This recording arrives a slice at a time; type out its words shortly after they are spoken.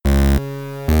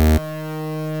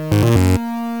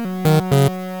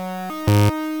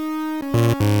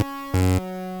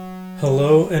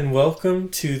Hello and welcome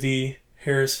to the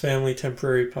Harris Family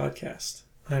Temporary Podcast.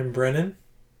 I'm Brennan.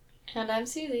 And I'm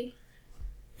Susie.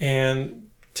 And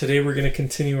today we're going to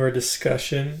continue our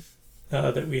discussion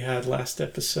that we had last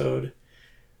episode.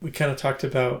 We kind of talked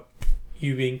about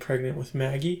you being pregnant with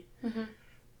Maggie,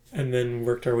 and then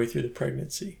worked our way through the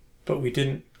pregnancy. But we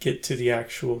didn't get to the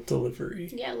actual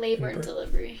delivery. Yeah, labor and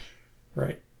delivery.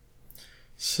 Right.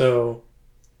 So,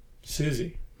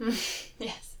 Susie.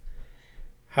 Yes.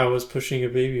 How was pushing a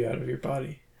baby out of your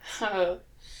body? Oh.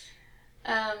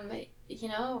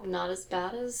 Not as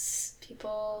bad as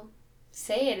people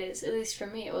say it is. At least for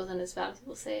me, it wasn't as bad as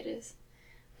people say it is.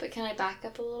 But can I back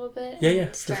up a little bit?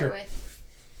 Yeah, start for sure. with,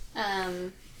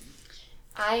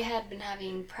 I had been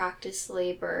having practice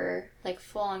labor, like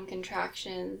full-on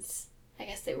contractions. I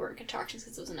guess they weren't contractions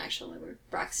because it was an actual labor,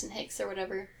 Braxton Hicks or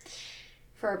whatever,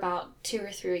 for about 2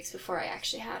 or 3 weeks before I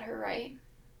actually had her, right?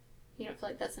 You don't feel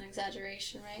like that's an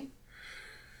exaggeration, right?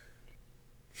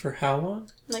 For how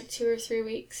long? Like 2 or 3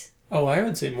 weeks. Oh, I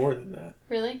would say more than that.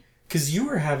 Really? Because you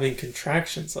were having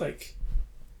contractions, like,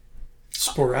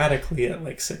 sporadically at,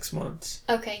 like, 6 months.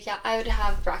 Okay, yeah, I would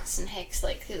have Braxton Hicks,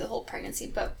 like, through the whole pregnancy,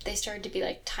 but they started to be,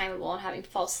 like, timeable and having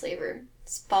false labor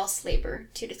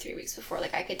 2 to 3 weeks before.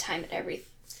 Like, I could time it every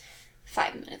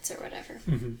 5 minutes or whatever.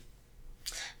 Mm-hmm.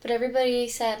 But everybody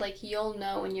said, like, you'll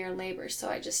know when you're in labor, so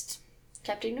I just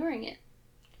kept ignoring it.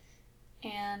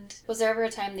 And was there ever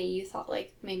a time that you thought,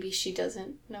 like, maybe she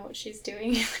doesn't know what she's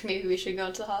doing? Maybe we should go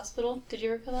into the hospital? Did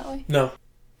you ever feel that way? No.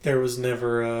 There was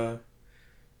never a...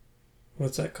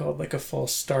 What's that called? Like a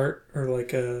false start or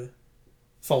like a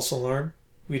false alarm?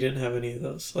 We didn't have any of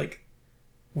those. Like,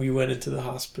 we went into the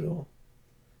hospital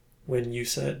when you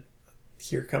said,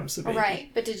 here comes the baby.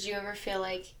 Right, but did you ever feel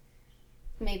like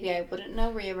maybe I wouldn't know?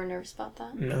 Were you ever nervous about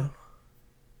that? No.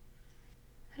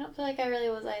 I don't feel like I really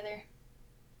was either.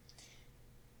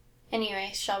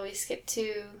 Anyway, shall we skip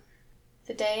to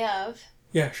the day of?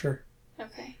 Yeah, sure.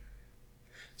 Okay.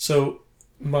 So,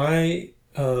 my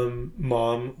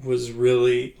mom was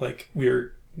really, like, we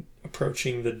were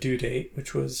approaching the due date,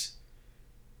 which was...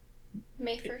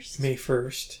 May 1st. May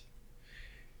 1st.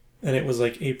 And it was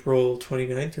like April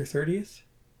 29th or 30th?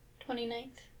 29th.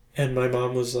 And my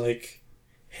mom was like,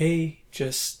 hey,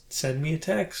 just send me a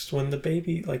text when the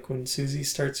baby, like when Susie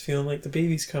starts feeling like the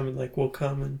baby's coming, like we'll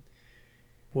come and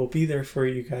we'll be there for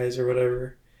you guys or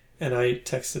whatever. And I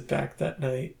texted back that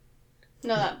night.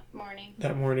 No, that morning.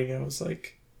 That morning I was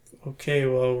like, okay,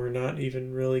 well, we're not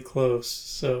even really close,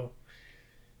 so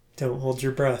don't hold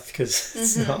your breath because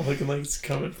it's not looking like it's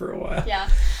coming for a while. Yeah.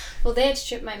 Well, they had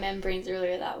stripped my membranes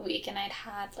earlier that week, and I'd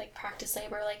had, like, practice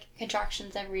labor, like,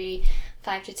 contractions every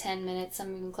 5 to 10 minutes,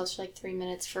 some even closer to, like, 3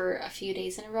 minutes for a few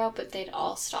days in a row, but they'd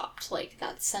all stopped, like,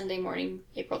 that Sunday morning,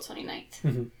 April 29th.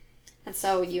 Mm-hmm. And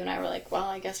so you and I were like, well,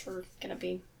 I guess we're going to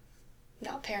be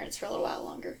not parents for a little while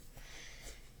longer.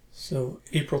 So,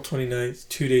 April 29th,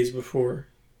 2 days before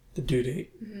the due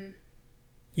date,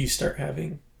 you start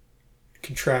having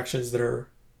contractions that are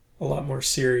a lot more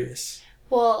serious.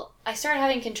 Well, I started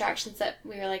having contractions that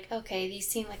we were like, okay, these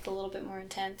seem like a little bit more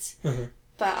intense. Uh-huh.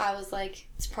 But I was like,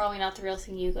 it's probably not the real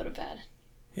thing. You go to bed.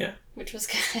 Yeah. Which was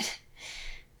good.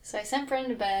 So I sent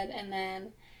Brennan to bed, and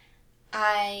then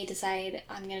I decided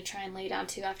I'm going to try and lay down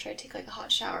too after I take like a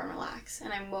hot shower and relax.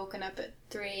 And I'm woken up at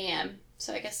 3 a.m.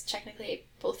 So I guess technically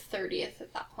April 30th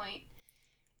at that point.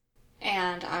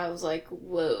 And I was like,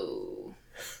 whoa,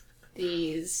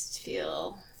 these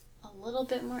feel a little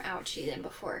bit more ouchy than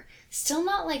before. Still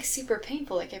not like super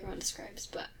painful like everyone describes,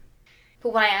 but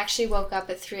when I actually woke up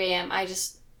at 3 a.m., I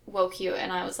just woke you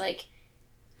and I was like,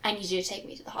 I need you to take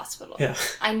me to the hospital. Yeah.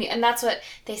 And that's what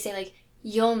they say, like,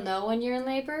 you'll know when you're in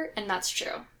labor, and that's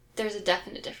true. There's a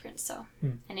definite difference, so.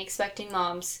 And expecting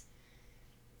moms,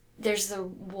 there's the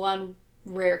one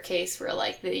rare case where,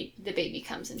 like, the baby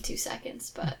comes in 2 seconds,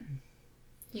 but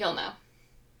you'll know.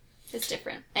 It's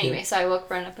different. Anyway, so I woke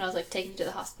Brennan up and I was like, take me to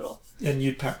the hospital. And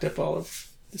you'd packed up all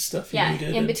of the stuff you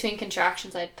needed. Yeah, in between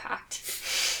contractions I'd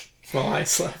packed. While I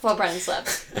slept. While Brennan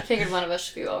slept. I figured one of us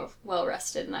should be well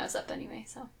rested, and I was up anyway,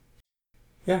 so.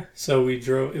 Yeah, so we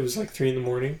drove, it was like 3 in the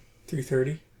morning,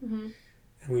 3:30. And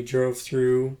we drove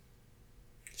through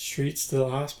streets to the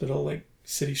hospital, like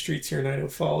city streets here in Idaho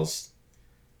Falls.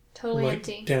 Totally like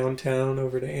empty. Downtown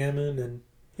over to Ammon, and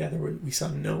yeah, we saw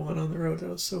no one on the road. That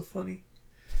was so funny.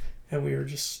 And we were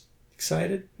just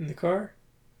excited in the car.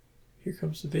 Here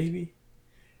comes the baby.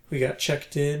 We got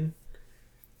checked in.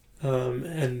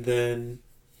 And then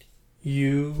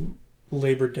you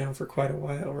labored down for quite a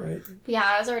while, right? Yeah,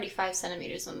 I was already 5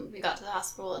 centimeters when we got to the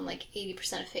hospital and like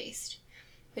 80% effaced.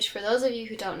 which for those of you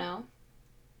who don't know,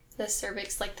 the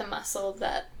cervix, like the muscle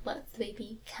that lets the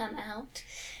baby come out,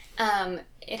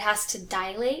 it has to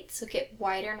dilate, so get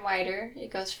wider and wider.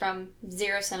 It goes from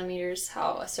 0 centimeters,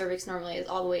 how a cervix normally is,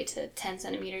 all the way to 10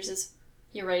 centimeters is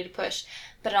you're ready to push.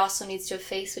 But it also needs to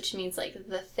efface, which means like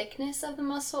the thickness of the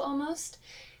muscle almost.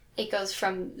 It goes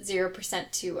from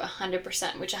 0% to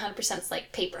 100%, which 100% is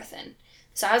like paper thin.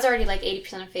 So I was already like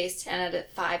 80% effaced, and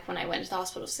at 5 when I went to the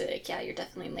hospital, so like, yeah, you're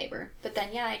definitely in labor. But then,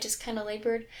 yeah, I just kind of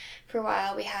labored for a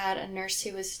while. We had a nurse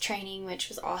who was training, which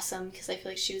was awesome because I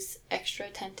feel like she was extra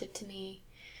attentive to me.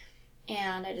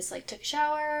 And I just like took a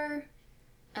shower.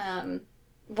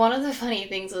 One of the funny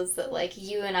things was that like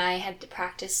you and I had to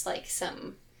practice like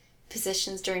some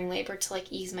positions during labor to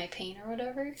like ease my pain or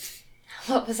whatever.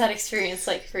 What was that experience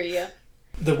like for you?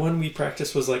 The one we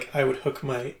practiced was like I would hook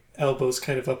my elbows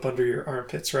kind of up under your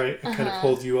armpits, right? And kind of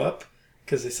hold you up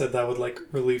because they said that would like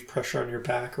relieve pressure on your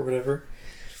back or whatever.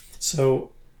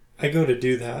 So I go to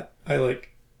do that. I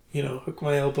like, hook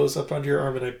my elbows up under your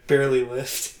arm and I barely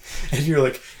lift. And you're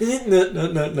like, no.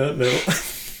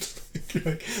 You're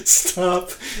like,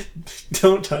 stop.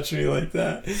 Don't touch me like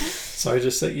that. So I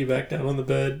just set you back down on the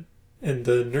bed. And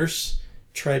the nurse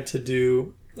tried to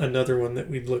do another one that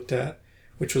we'd looked at,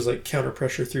 which was like counter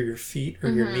pressure through your feet or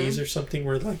your knees or something,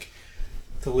 where like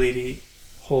the lady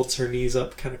holds her knees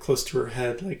up kind of close to her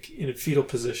head, like in a fetal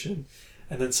position,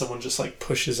 and then someone just like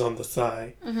pushes on the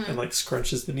thigh and like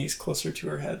scrunches the knees closer to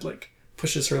her head, like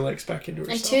pushes her legs back into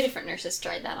herself. And 2 different nurses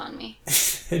tried that on me.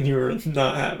 And you were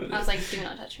not having it. I was like, do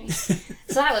not touch me. So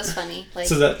that was funny. Like,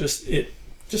 so that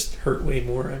just hurt way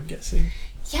more, I'm guessing.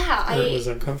 Yeah, or it was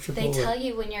uncomfortable. They tell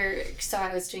you when you're... So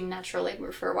I was doing natural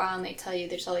labor for a while, and they tell you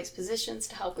there's all these positions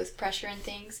to help with pressure and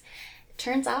things. It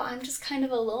turns out I'm just kind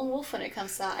of a lone wolf when it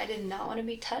comes to that. I did not want to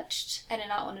be touched. I did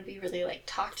not want to be really, like,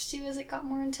 talked to as it got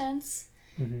more intense.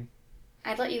 Mm-hmm.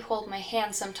 I'd let you hold my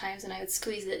hand sometimes, and I would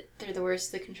squeeze it through the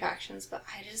worst of the contractions, but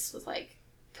I just was like,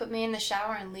 put me in the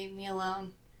shower and leave me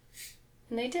alone.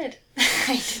 And they did.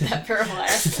 I did that for a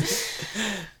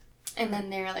while. And then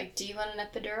they were like, do you want an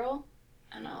epidural?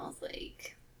 And I was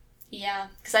like, yeah,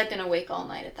 because I'd been awake all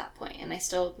night at that point, and I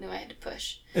still knew I had to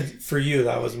push. And for you,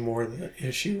 that was more the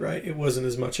issue, right? It wasn't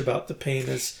as much about the pain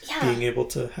as being able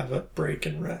to have a break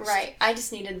and rest. Right. I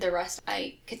just needed the rest.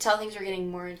 I could tell things were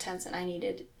getting more intense, and I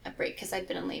needed a break because I'd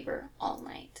been in labor all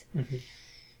night. Mm-hmm.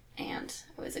 And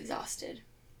I was exhausted.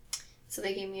 So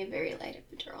they gave me a very light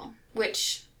epidural,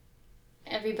 which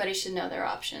everybody should know their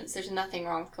options. There's nothing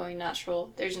wrong with going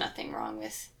natural. There's nothing wrong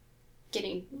with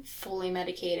getting fully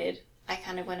medicated. I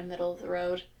kind of went in the middle of the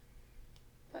road,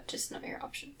 but just know your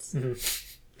options.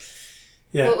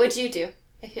 Mm-hmm. Yeah. What would you do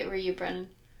if it were you, Brennan?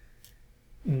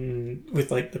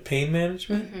 With like the pain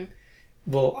management? Mm-hmm.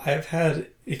 Well, I've had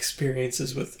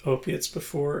experiences with opiates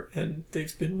before, and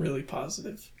they've been really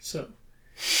positive. So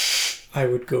I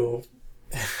would go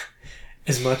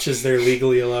as much as they're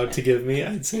legally allowed to give me.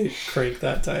 I'd say crank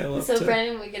that dial up. So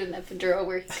Brennan would get an epidural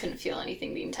where he couldn't feel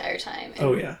anything the entire time.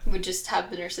 And would just have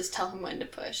the nurses tell him when to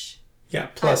push. Yeah,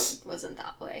 plus... I wasn't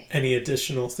that way. Any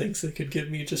additional things they could give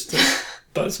me just to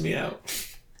buzz me out.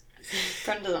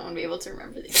 Brennan doesn't want to be able to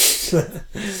remember these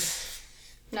things.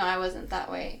 No, I wasn't that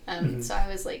way. So I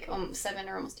was like 7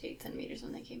 or almost 8 centimeters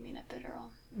when they gave me an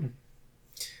epidural.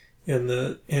 And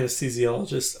the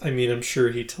anesthesiologist, I mean, I'm sure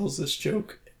he tells this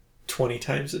joke 20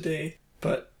 times a day,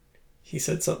 but he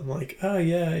said something like, oh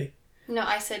yeah. No,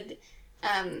 I said,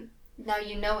 now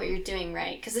you know what you're doing,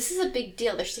 right? Because this is a big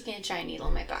deal. They're sticking a giant needle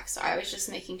in my back, so I was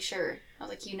just making sure. I was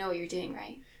like, you know what you're doing,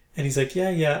 right? And he's like,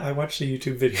 yeah, I watched a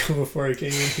YouTube video before I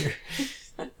came in here.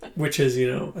 Which is,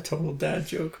 a total dad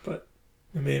joke, but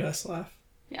it made us laugh.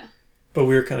 Yeah. But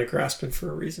we were kind of grasping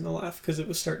for a reason to laugh because it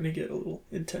was starting to get a little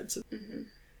intense. Mm-hmm.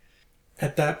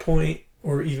 At that point,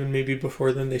 or even maybe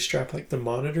before then, they strap like the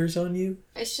monitors on you.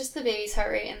 It's just the baby's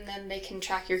heart rate, and then they can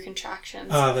track your contractions.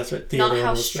 Ah, that's right. Not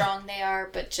how strong they are,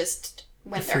 but just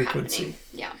when they're happening.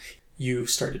 Yeah. You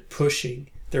started pushing.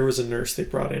 There was a nurse they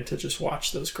brought in to just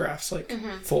watch those graphs like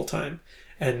full time,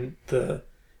 and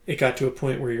it got to a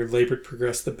point where your labor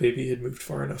progressed. The baby had moved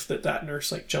far enough that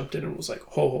nurse like jumped in and was like,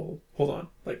 hold on,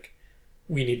 like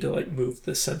we need to like move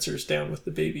the sensors down with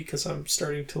the baby because I'm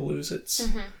starting to lose its.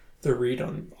 The read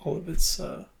on all of its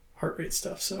heart rate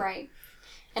stuff. So right.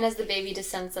 And as the baby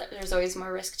descends, there's always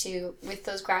more risk too. With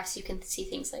those graphs, you can see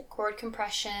things like cord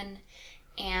compression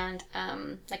and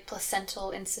like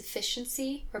placental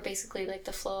insufficiency, or basically like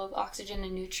the flow of oxygen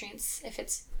and nutrients if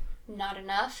it's not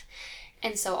enough.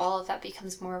 And so all of that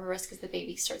becomes more of a risk as the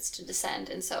baby starts to descend.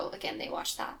 And so again, they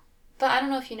watch that But I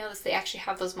don't know if you know this, they actually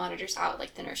have those monitors out,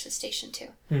 like the nurse's station too.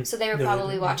 So they were No,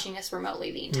 probably watching us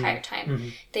remotely the entire time. Mm-hmm.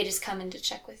 They just come in to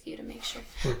check with you to make sure.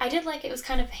 Mm. I did like it was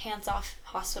kind of a hands-off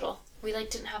hospital. We like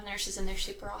didn't have nurses in there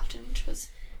super often, which was,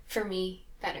 for me,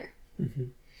 better. Mm-hmm.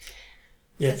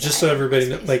 Yeah, just so everybody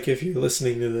knows, like if you're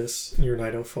listening to this and you're in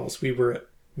Idaho Falls, we were at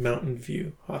Mountain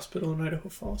View Hospital in Idaho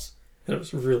Falls, and it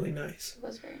was really nice. It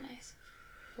was very nice.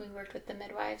 We worked with the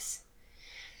midwives.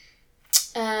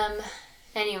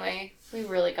 Anyway, we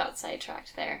really got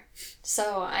sidetracked there.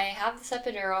 So I have this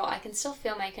epidural. I can still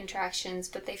feel my contractions,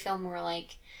 but they feel more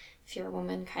like, if you're a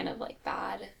woman, kind of like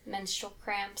bad menstrual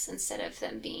cramps instead of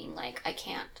them being like, I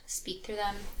can't speak through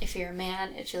them. If you're a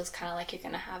man, it feels kind of like you're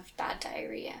going to have bad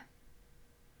diarrhea.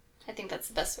 I think that's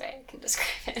the best way I can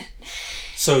describe it.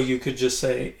 So you could just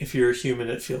say, if you're a human,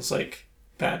 it feels like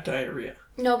bad diarrhea.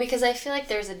 No, because I feel like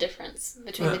there's a difference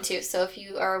between the two. So if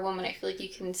you are a woman, I feel like you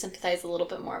can sympathize a little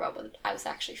bit more about what I was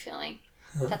actually feeling.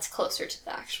 That's closer to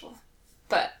the actual.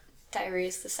 But diarrhea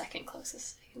is the second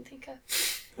closest I can think of.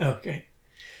 Okay.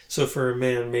 So for a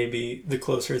man, maybe the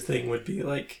closer thing would be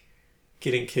like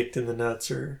getting kicked in the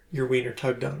nuts or your wiener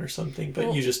tugged on or something,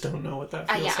 but you just don't know what that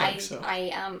feels like. So.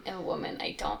 I am a woman.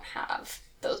 I don't have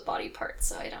those body parts,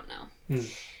 so I don't know.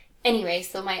 Anyway,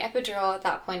 so my epidural at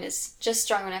that point is just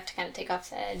strong enough to kind of take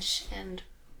off the edge, and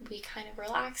we kind of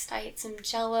relaxed. I ate some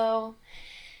Jell-O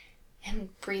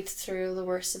and breathed through the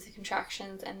worst of the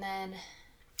contractions, and then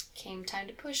came time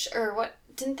to push. Or what,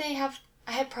 didn't they have,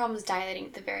 I had problems dilating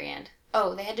at the very end.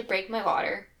 Oh, they had to break my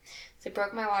water. So they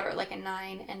broke my water at like a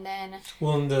 9, and then...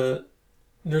 Well, and the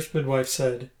nurse midwife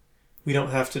said, we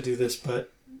don't have to do this,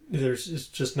 but there's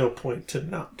just no point to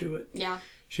not do it. Yeah.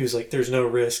 She was like, there's no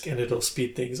risk, and it'll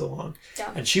speed things along.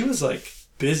 Yeah. And she was, like,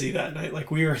 busy that night.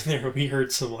 Like, we were in there, we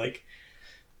heard some, like,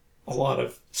 a lot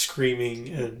of screaming,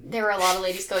 and... There were a lot of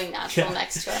ladies going natural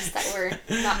next to us that were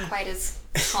not quite as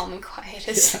calm and quiet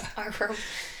as our room.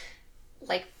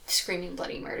 Like, screaming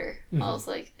bloody murder. I was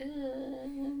like,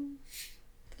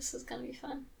 this is gonna be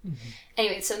fun.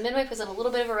 Anyway, so the midwife was in a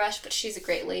little bit of a rush, but she's a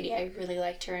great lady. I really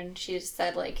liked her, and she just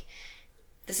said, like,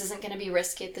 this isn't going to be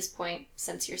risky at this point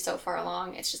since you're so far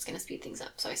along. It's just going to speed things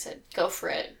up. So I said, go for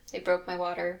it. They broke my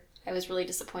water. I was really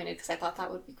disappointed because I thought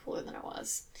that would be cooler than it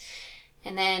was.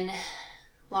 And then,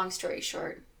 long story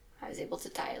short, I was able to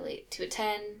dilate to a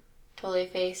 10, totally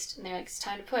effaced. And they're like, it's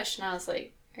time to push. And I was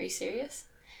like, are you serious?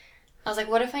 I was like,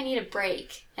 what if I need a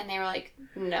break? And they were like,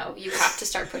 no, you have to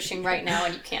start pushing right now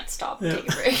and you can't stop and take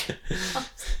a break. I'm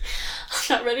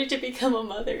not ready to become a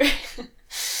mother.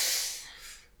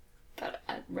 But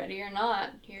ready or not,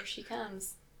 here she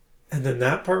comes. And then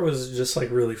that part was just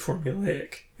like really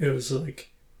formulaic. It was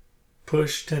like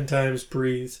push 10 times,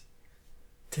 breathe,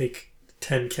 take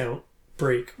 10 count,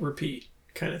 break, repeat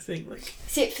kind of thing. Like,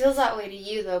 see, it feels that way to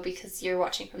you though because you're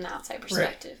watching from the outside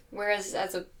perspective. Right. Whereas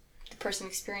as the person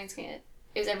experiencing it,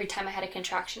 it was every time I had a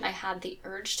contraction, I had the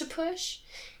urge to push.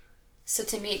 So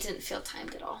to me, it didn't feel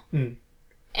timed at all.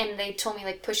 And they told me,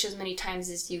 like, push as many times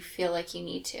as you feel like you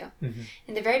need to.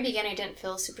 In the very beginning, I didn't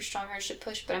feel a super strong urge to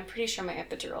push, but I'm pretty sure my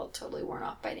epidural totally worn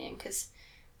off by the end because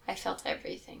I felt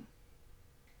everything.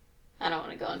 I don't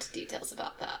want to go into details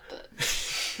about that, but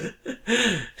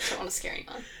I don't want to scare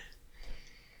anyone.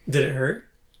 Did it hurt?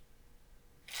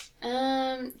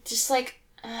 Just like,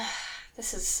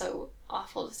 this is so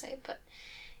awful to say, but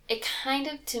it kind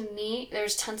of, to me,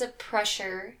 there's tons of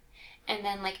pressure. And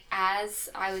then, like, as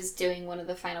I was doing one of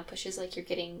the final pushes, like, you're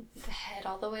getting the head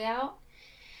all the way out,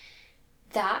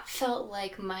 that felt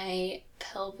like my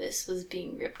pelvis was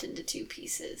being ripped into 2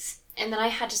 pieces. And then I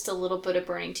had just a little bit of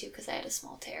burning, too, because I had a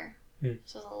small tear.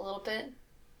 So a little bit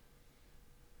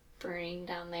burning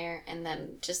down there, and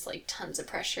then just, like, tons of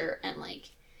pressure, and,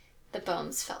 like, the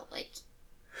bones felt like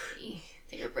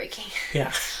they were breaking.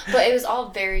 Yeah. But it was all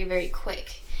very, very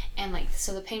quick. And, like,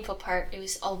 so the painful part, it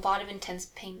was a lot of intense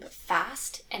pain, but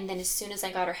fast. And then as soon as I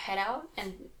got her head out,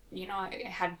 and, you know, I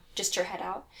had just her head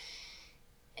out,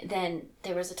 then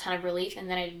there was a ton of relief. And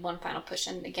then I did one final push.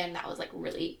 And, again, that was, like,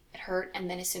 really, it hurt. And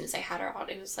then as soon as I had her out,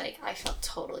 it was, like, I felt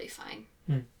totally fine.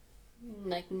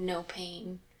 Like, no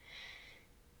pain.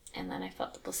 And then I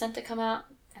felt the placenta come out.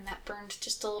 And that burned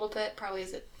just a little bit, probably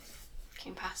as it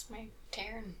came past my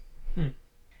tear.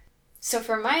 So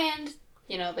from my end,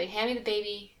 you know, they hand me the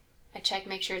baby. I check,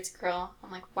 make sure it's a girl.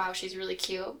 I'm like, wow, she's really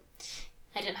cute.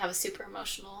 I didn't have a super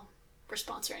emotional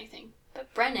response or anything.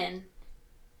 But Brennan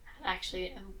had actually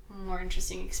a more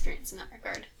interesting experience in that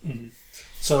regard.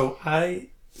 So I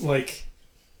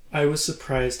was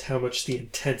surprised how much the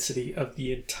intensity of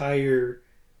the entire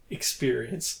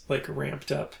experience, like, ramped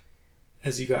up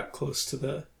as you got close to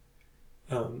the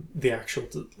the actual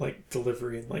like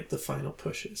delivery and like the final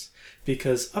pushes,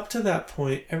 because up to that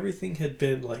point everything had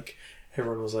been like,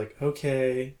 everyone was like,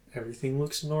 okay, everything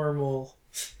looks normal,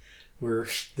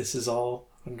 this is all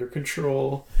under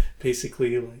control.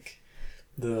 Basically, like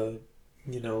the,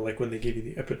 like when they gave you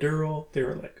the epidural, they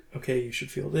were like, okay, you should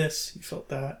feel this, you felt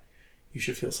that, you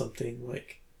should feel something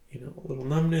like, a little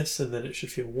numbness, and then it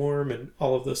should feel warm, and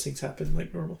all of those things happen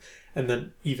like normal. And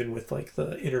then even with like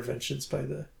the interventions by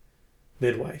the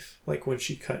midwife, like when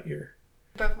she cut your...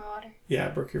 Broke my water. Yeah,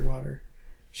 broke your water.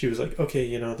 She was like,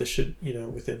 okay, this should,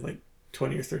 within like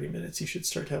 20 or 30 minutes, you should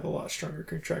start to have a lot stronger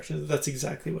contractions. That's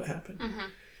exactly what happened. Mm-hmm.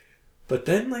 But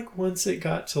then, like, once it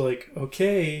got to, like,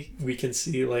 okay, we can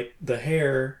see, like, the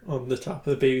hair on the top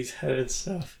of the baby's head and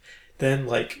stuff, then,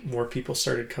 like, more people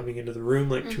started coming into the room,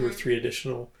 like, 2 or 3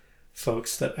 additional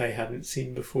folks that I hadn't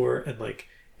seen before, and, like,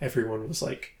 everyone was,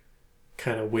 like,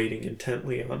 kind of waiting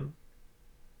intently on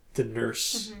the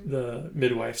nurse, the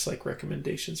midwife's, like,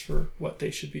 recommendations for what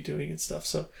they should be doing and stuff,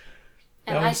 so...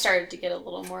 And I started to get a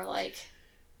little more, like...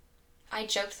 I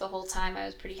joked the whole time. I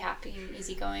was pretty happy and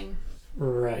easygoing.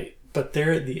 Right. But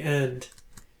there at the end,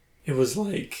 it was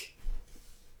like...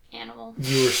 Animal.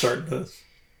 You were starting to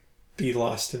be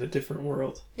lost in a different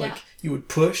world. Yeah. Like, you would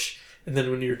push, and then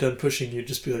when you were done pushing, you'd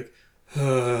just be like,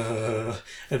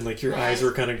 and like your eyes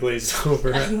were kind of glazed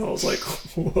over, and I was like,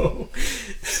 whoa.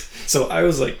 So I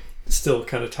was like still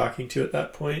kind of talking to at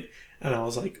that point, and I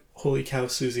was like, holy cow,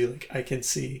 Susie, like I can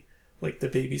see like the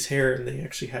baby's hair, and they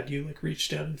actually had you like reach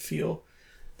down and feel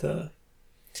the...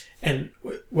 And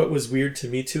what was weird to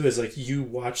me too is like you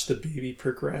watch the baby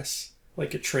progress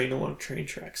like a train along train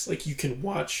tracks. Like you can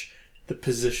watch the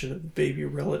position of the baby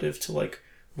relative to like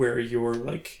where your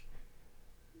like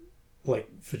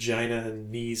vagina and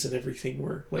knees and everything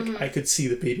were. Like I could see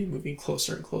the baby moving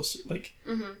closer and closer, like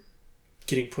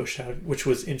getting pushed out, which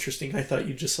was interesting. I thought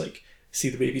you'd just like see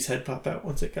the baby's head pop out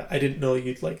once it got... I didn't know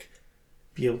you'd like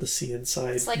be able to see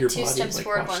inside it's like your 2 body. steps and, like,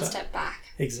 forward, watch 1 that. step back.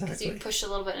 Exactly. Because you push a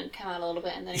little bit and come out a little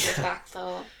bit, and then it goes back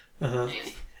though.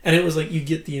 Anyway. And it was like you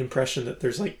get the impression that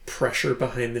there's like pressure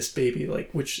behind this baby, like,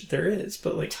 which there is,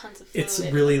 but like Tons of fluid. it's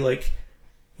really like,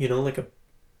 like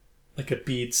a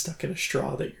bead stuck in a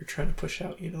straw that you're trying to push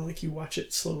out. Like you watch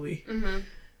it slowly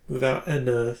move out.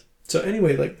 And so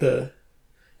anyway, like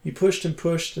you pushed,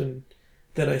 and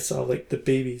then I saw like the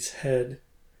baby's head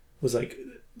was like,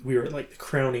 we were at like the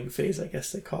crowning phase, I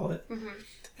guess they call it.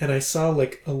 And I saw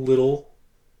like a little,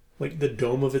 like the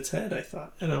dome of its head, I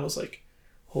thought. And I was like,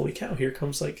 holy cow, here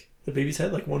comes like the baby's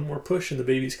head, like one more push and the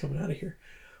baby's coming out of here.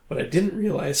 What I didn't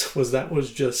realize was that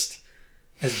was just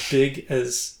as big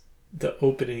as the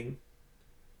opening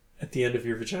at the end of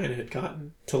your vagina had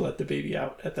gotten to let the baby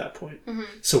out at that point.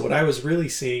 So what I was really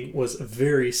seeing was a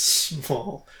very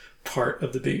small part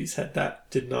of the baby's head that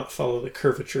did not follow the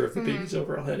curvature of the baby's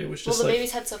overall head. It was just the like...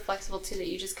 baby's head's so flexible too that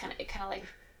you just kind of like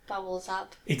bubbles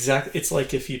up. Exactly. It's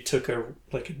like if you took a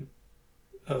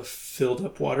filled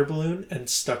up water balloon and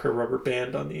stuck a rubber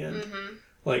band on the end.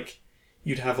 Like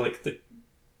you'd have like the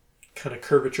kind of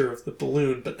curvature of the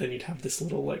balloon, but then you'd have this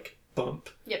little like bump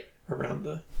around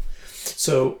the...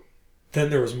 So then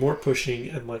there was more pushing,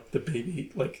 and like the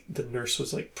baby, like the nurse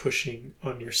was like pushing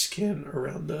on your skin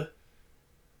around the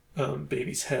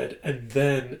baby's head. And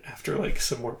then after like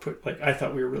some more like I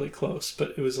thought we were really close,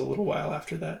 but it was a little while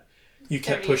after that. You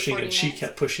kept pushing and she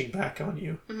kept pushing back on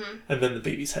you. And then the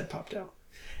baby's head popped out.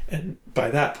 And by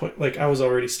that point, like I was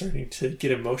already starting to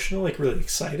get emotional, like really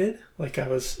excited. Like I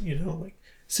was, like,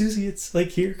 Susie, it's like,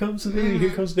 here comes the baby, here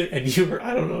comes the baby. And you were,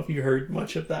 I don't know if you heard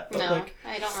much of that, but no, like...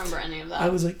 I don't remember any of that. I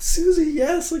was like, Susie,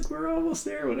 yes, like we're almost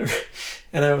there, whatever.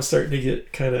 And I was starting to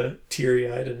get kind of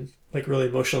teary-eyed and like really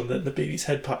emotional. And then the baby's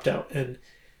head popped out, and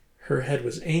her head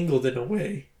was angled in a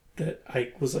way that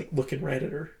I was like looking right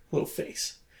at her little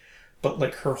face. But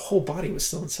like her whole body was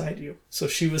still inside you. So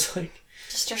she was like,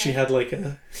 she had like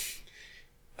a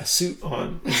suit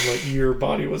on, and like your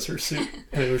body was her suit,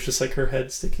 and it was just like her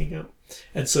head sticking out.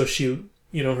 And so she,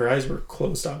 her eyes were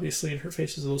closed obviously, and her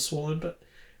face was a little swollen, but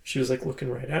she was like looking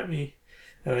right at me,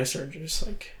 and I started just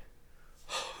like,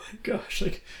 oh my gosh,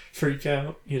 like freak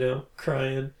out,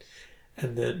 crying.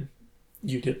 And then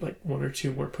you did like 1 or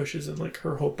 2 more pushes, and like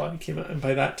her whole body came out. And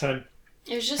by that time,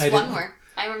 it was just one more.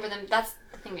 I remember them. That's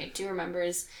the thing I do remember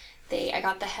is I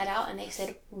got the head out, and they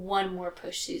said 1 more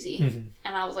push, Susie.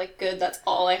 And I was like, good, that's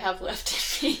all I have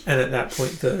left in me. And at that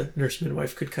point, the nurse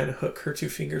midwife could kind of hook her 2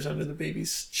 fingers under the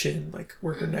baby's chin, like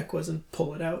where her neck was, and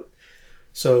pull it out.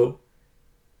 So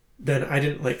then I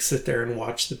didn't like sit there and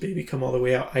watch the baby come all the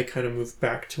way out. I kind of moved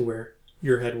back to where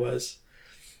your head was,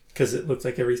 because it looked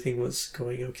like everything was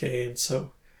going okay. And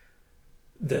so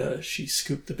she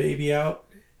scooped the baby out,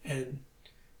 and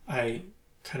I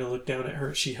kind of looked down at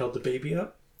her. She held the baby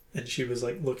up, and she was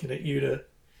like looking at you to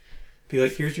be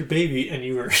like, "Here's your baby," and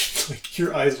you were like,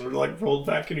 your eyes were like rolled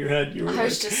back in your head. You were I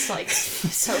was just like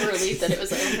so relieved that it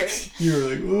was over. You were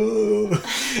like, "Whoa!"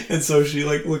 And so she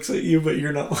like looks at you, but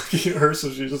you're not looking at her. So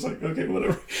she's just like, "Okay,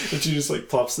 whatever," and she just like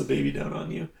plops the baby down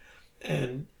on you,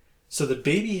 and so the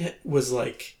baby was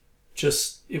like,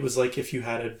 it was like if you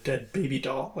had a dead baby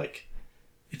doll, like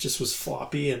it just was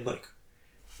floppy, and like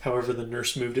however the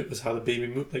nurse moved it was how the baby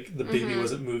moved. Like the baby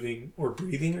wasn't moving or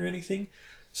breathing or anything.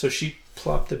 So she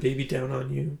plopped the baby down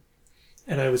on you,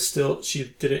 and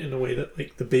she did it in a way that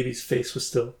like the baby's face was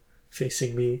still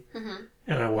facing me,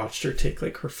 and I watched her take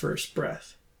like her first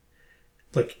breath.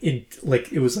 Like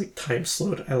it was like time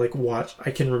slowed.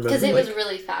 I can remember because it was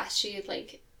really fast. She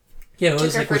like it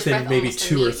was like within maybe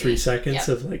 2 or 3 seconds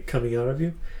of like coming out of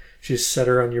you. She just set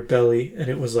her on your belly, and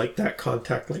it was like that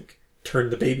contact like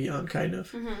turned the baby on kind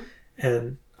of,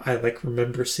 and I like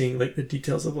remember seeing like the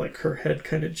details of like her head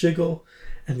kind of jiggle.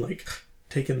 And like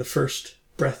taking the first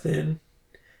breath in,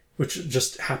 which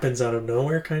just happens out of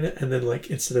nowhere kind of, and then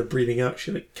like instead of breathing out,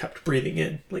 she like kept breathing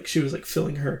in, like she was like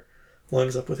filling her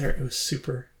lungs up with air. It was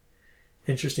super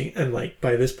interesting. And like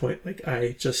by this point, like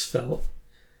I just felt,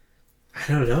 I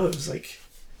don't know, it was like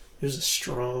there's a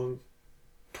strong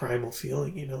primal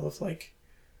feeling, you know, of like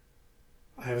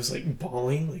I was like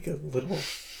bawling like a little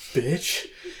bitch,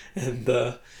 and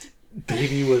the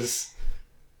baby was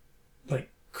like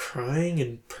crying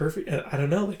and perfect. I don't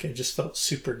know, like I just felt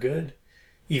super good.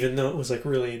 Even though it was like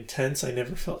really intense, I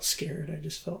never felt scared. I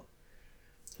just felt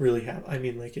really happy. I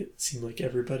mean, like it seemed like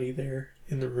everybody there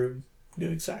in the room knew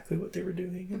exactly what they were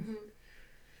doing.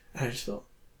 And I just felt,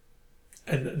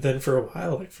 and then for a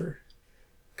while, like for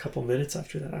a couple minutes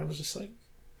after that, I was just like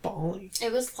bawling.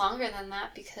 It was longer than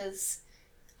that because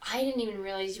I didn't even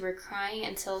realize you were crying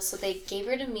until, so they gave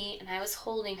her to me and I was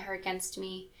holding her against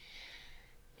me.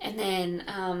 And then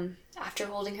after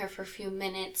holding her for a few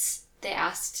minutes, they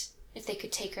asked if they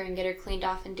could take her and get her cleaned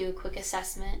off and do a quick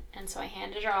assessment. And so I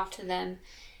handed her off to them.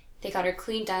 They got her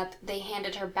cleaned up. They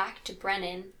handed her back to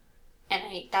Brennan. And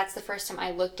that's the first time I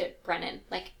looked at Brennan,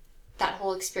 like that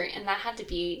whole experience. And that had to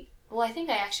be, well, I think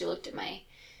I actually looked at my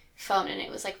phone and it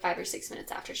was like 5 or 6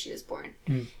 minutes after she was born.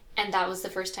 And that was the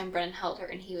first time Brennan held her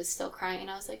and he was still crying.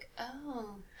 And I was like,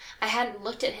 oh. I hadn't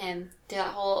looked at him through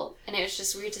that whole, and it was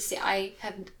just weird to see. I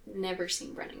have never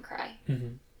seen Brennan cry.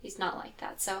 He's not like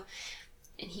that. So,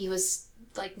 and he was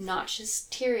like not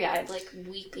just teary-eyed, like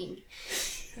weeping.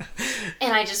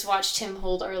 And I just watched him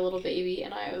hold our little baby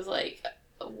and I was like,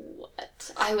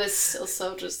 what? I was still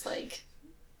so just like,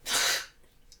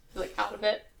 like out of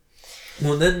it.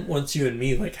 Well, then once you and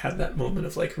me like had that moment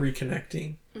of like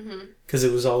reconnecting, because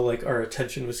it was all like our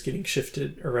attention was getting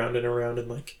shifted around and around, and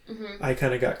like I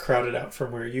kind of got crowded out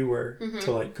from where you were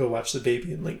to like go watch the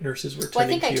baby, and like nurses were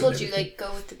tending to you. I think I told you like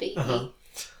go with the baby.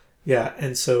 Yeah,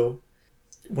 and so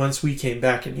once we came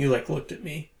back and you like looked at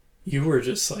me, you were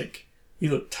just like, you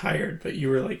looked tired, but you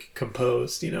were like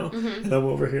composed, you know, and I'm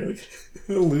over here like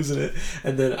losing it,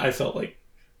 and then I felt like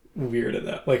weird at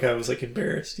that, like I was like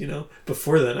embarrassed, you know.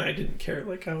 Before then I didn't care,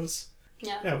 like I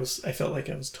felt like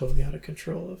I was totally out of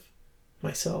control of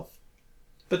myself.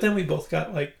 But then we both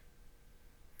got like,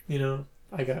 you know,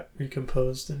 I got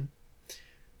recomposed, and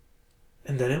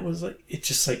then it was like it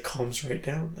just like calms right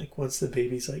down. Like once the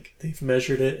baby's like, they've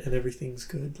measured it and everything's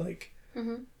good, like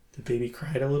the baby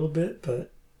cried a little bit,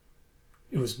 but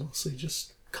it was mostly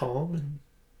just calm. And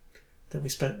then we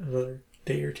spent another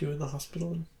day or two in the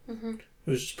hospital, and it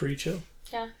was just pretty chill.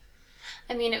 Yeah.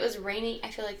 I mean, it was rainy.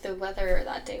 I feel like the weather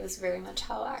that day was very much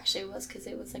how it actually was, because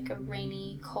it was like a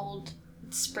rainy, cold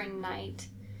spring night,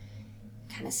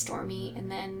 kind of stormy,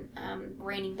 and then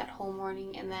raining that whole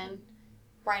morning. And then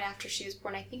right after she was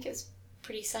born, I think it was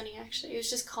pretty sunny, actually. It was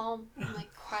just calm and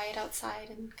like quiet outside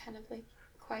and kind of like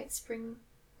quiet spring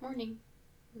morning.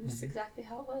 And that's exactly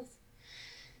how it was.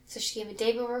 So she came a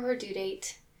day before her due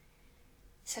date.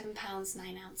 7 pounds,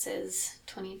 9 ounces,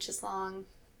 20 inches long,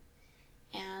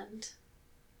 and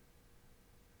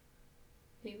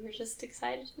we were just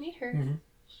excited to meet her.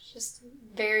 She's just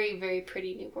very, very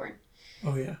pretty newborn.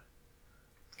 Oh, yeah.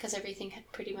 Because everything had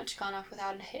pretty much gone off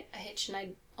without a hitch, and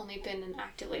I'd only been in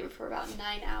active labor for about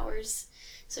 9 hours,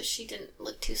 so she didn't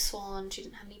look too swollen. She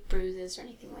didn't have any bruises or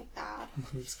anything like that.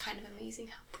 It was kind of amazing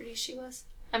how pretty she was.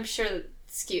 I'm sure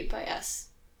skewed by us.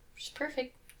 She's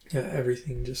perfect. Yeah,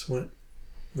 everything just went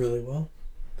really well.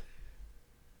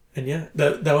 And yeah,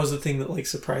 that was the thing that like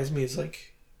surprised me, is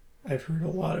like I've heard a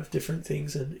lot of different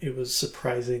things, and it was a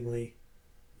surprisingly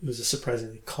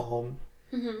calm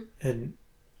and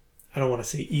I don't want to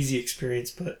say easy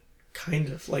experience, but kind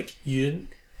of like you didn't,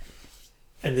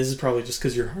 and this is probably just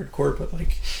because you're hardcore, but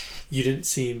like you didn't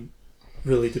seem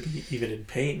really to be even in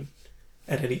pain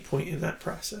at any point in that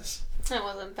process. It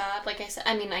wasn't bad. Like I said,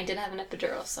 I mean, I did have an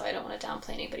epidural, so I don't want to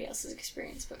downplay anybody else's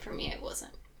experience, but for me, it was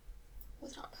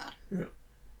not bad. Yeah.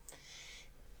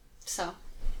 So,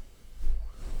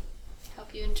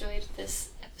 hope you enjoyed this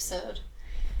episode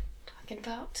talking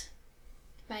about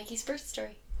Maggie's birth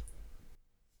story.